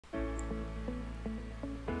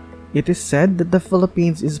It is said that the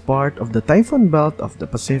Philippines is part of the typhoon belt of the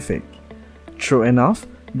Pacific. True enough,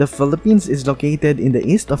 the Philippines is located in the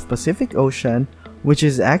east of Pacific Ocean, which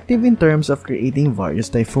is active in terms of creating various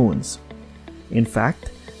typhoons. In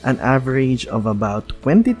fact, an average of about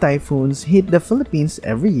 20 typhoons hit the Philippines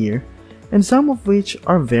every year, and some of which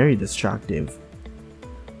are very destructive.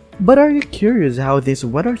 But are you curious how these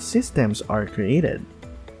weather systems are created?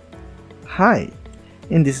 Hi!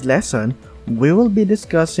 In this lesson, we will be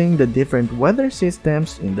discussing the different weather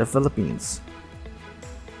systems in the Philippines.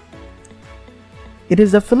 It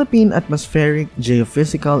is the Philippine Atmospheric,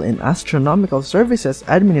 Geophysical and Astronomical Services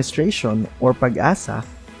Administration or PAGASA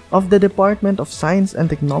of the Department of Science and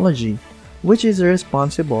Technology, which is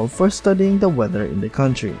responsible for studying the weather in the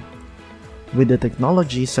country. With the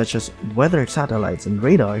technology such as weather satellites and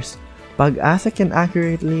radars, PAGASA can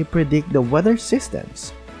accurately predict the weather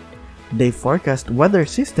systems. They forecast weather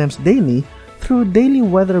systems daily through daily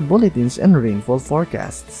weather bulletins and rainfall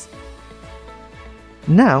forecasts.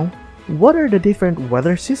 Now, what are the different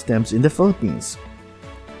weather systems in the Philippines?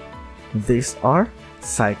 These are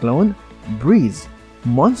cyclone, breeze,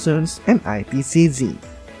 monsoons, and ITCZ.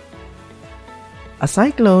 A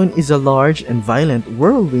cyclone is a large and violent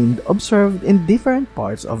whirlwind observed in different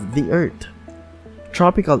parts of the Earth.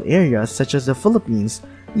 Tropical areas such as the Philippines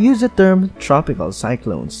use the term tropical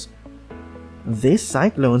cyclones. These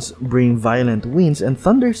cyclones bring violent winds and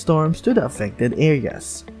thunderstorms to the affected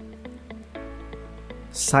areas.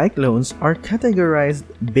 Cyclones are categorized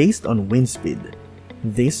based on wind speed.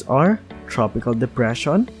 These are tropical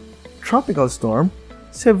depression, tropical storm,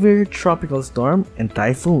 severe tropical storm, and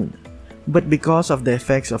typhoon. But because of the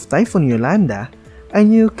effects of Typhoon Yolanda, a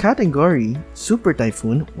new category, super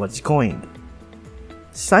typhoon, was coined.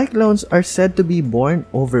 Cyclones are said to be born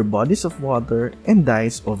over bodies of water and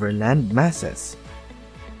dies over land masses.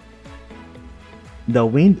 The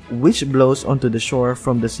wind which blows onto the shore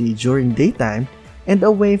from the sea during daytime and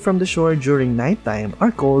away from the shore during nighttime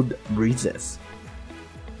are called breezes,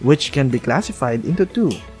 which can be classified into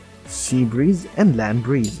two, sea breeze and land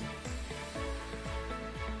breeze.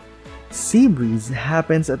 Sea breeze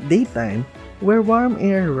happens at daytime where warm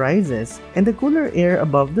air rises and the cooler air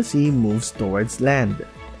above the sea moves towards land.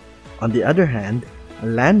 On the other hand,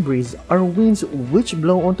 land breeze are winds which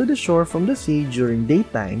blow onto the shore from the sea during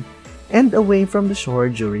daytime and away from the shore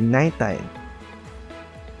during nighttime.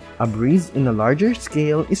 A breeze in a larger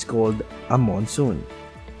scale is called a monsoon.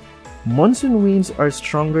 Monsoon winds are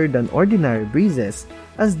stronger than ordinary breezes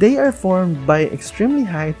as they are formed by extremely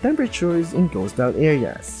high temperatures in coastal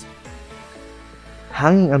areas.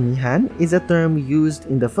 Hanging amihan is a term used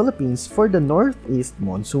in the Philippines for the northeast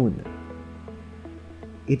monsoon.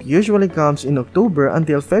 It usually comes in October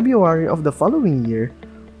until February of the following year,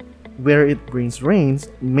 where it brings rains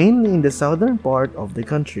mainly in the southern part of the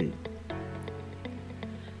country.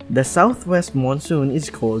 The southwest monsoon is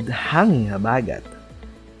called Hanging Habagat.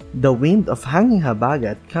 The wind of Hanging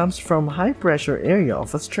Habagat comes from high-pressure area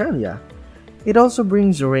of Australia. It also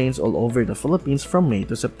brings rains all over the Philippines from May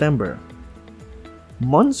to September.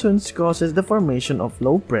 Monsoons causes the formation of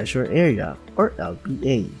low-pressure area or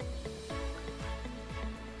LPA.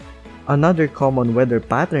 Another common weather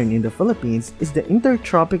pattern in the Philippines is the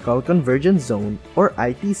Intertropical Convergence Zone or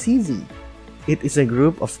ITCZ. It is a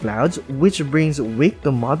group of clouds which brings weak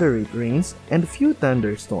to moderate rains and few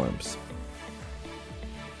thunderstorms.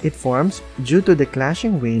 It forms due to the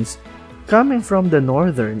clashing winds coming from the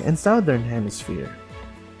northern and southern hemisphere.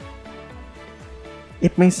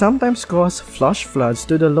 It may sometimes cause flash floods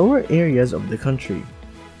to the lower areas of the country.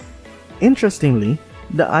 Interestingly,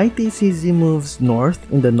 the ITCZ moves north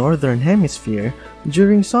in the northern hemisphere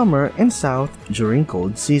during summer and south during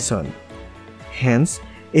cold season. Hence,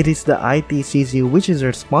 it is the ITCZ which is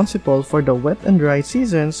responsible for the wet and dry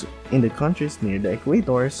seasons in the countries near the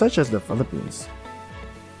equator such as the Philippines.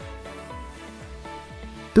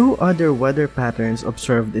 Two other weather patterns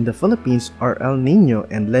observed in the Philippines are El Niño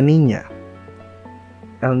and La Niña.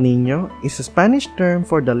 El Niño is a Spanish term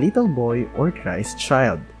for the little boy or Christ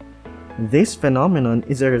child. This phenomenon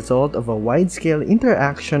is a result of a wide-scale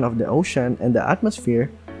interaction of the ocean and the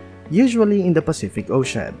atmosphere, usually in the Pacific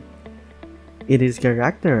Ocean. It is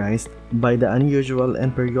characterized by the unusual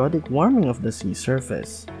and periodic warming of the sea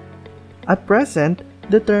surface. At present,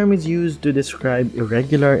 the term is used to describe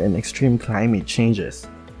irregular and extreme climate changes.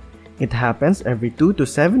 It happens every 2 to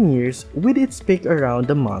 7 years with its peak around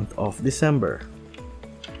the month of December.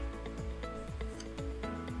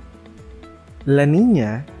 La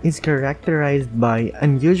Niña is characterized by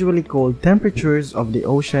unusually cold temperatures of the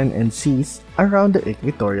ocean and seas around the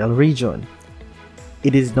equatorial region.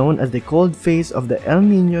 It is known as the cold phase of the El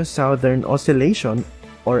Niño Southern Oscillation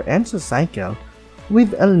or ENSO cycle,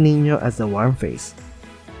 with El Nino as the warm phase.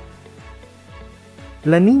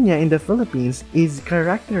 La Nina in the Philippines is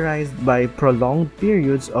characterized by prolonged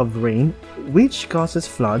periods of rain which causes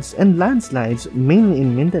floods and landslides mainly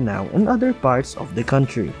in Mindanao and other parts of the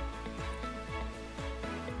country.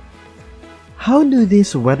 How do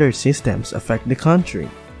these weather systems affect the country?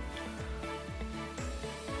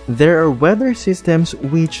 There are weather systems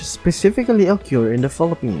which specifically occur in the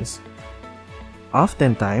Philippines.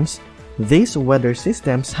 Oftentimes, these weather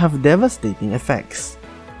systems have devastating effects.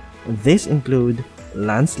 These include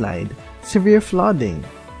landslide, severe flooding,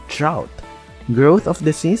 drought, growth of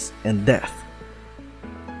disease, and death.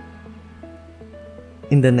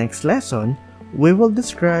 In the next lesson, we will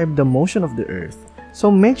describe the motion of the Earth,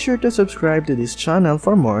 so make sure to subscribe to this channel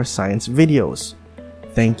for more science videos.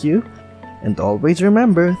 Thank you, and always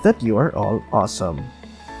remember that you are all awesome.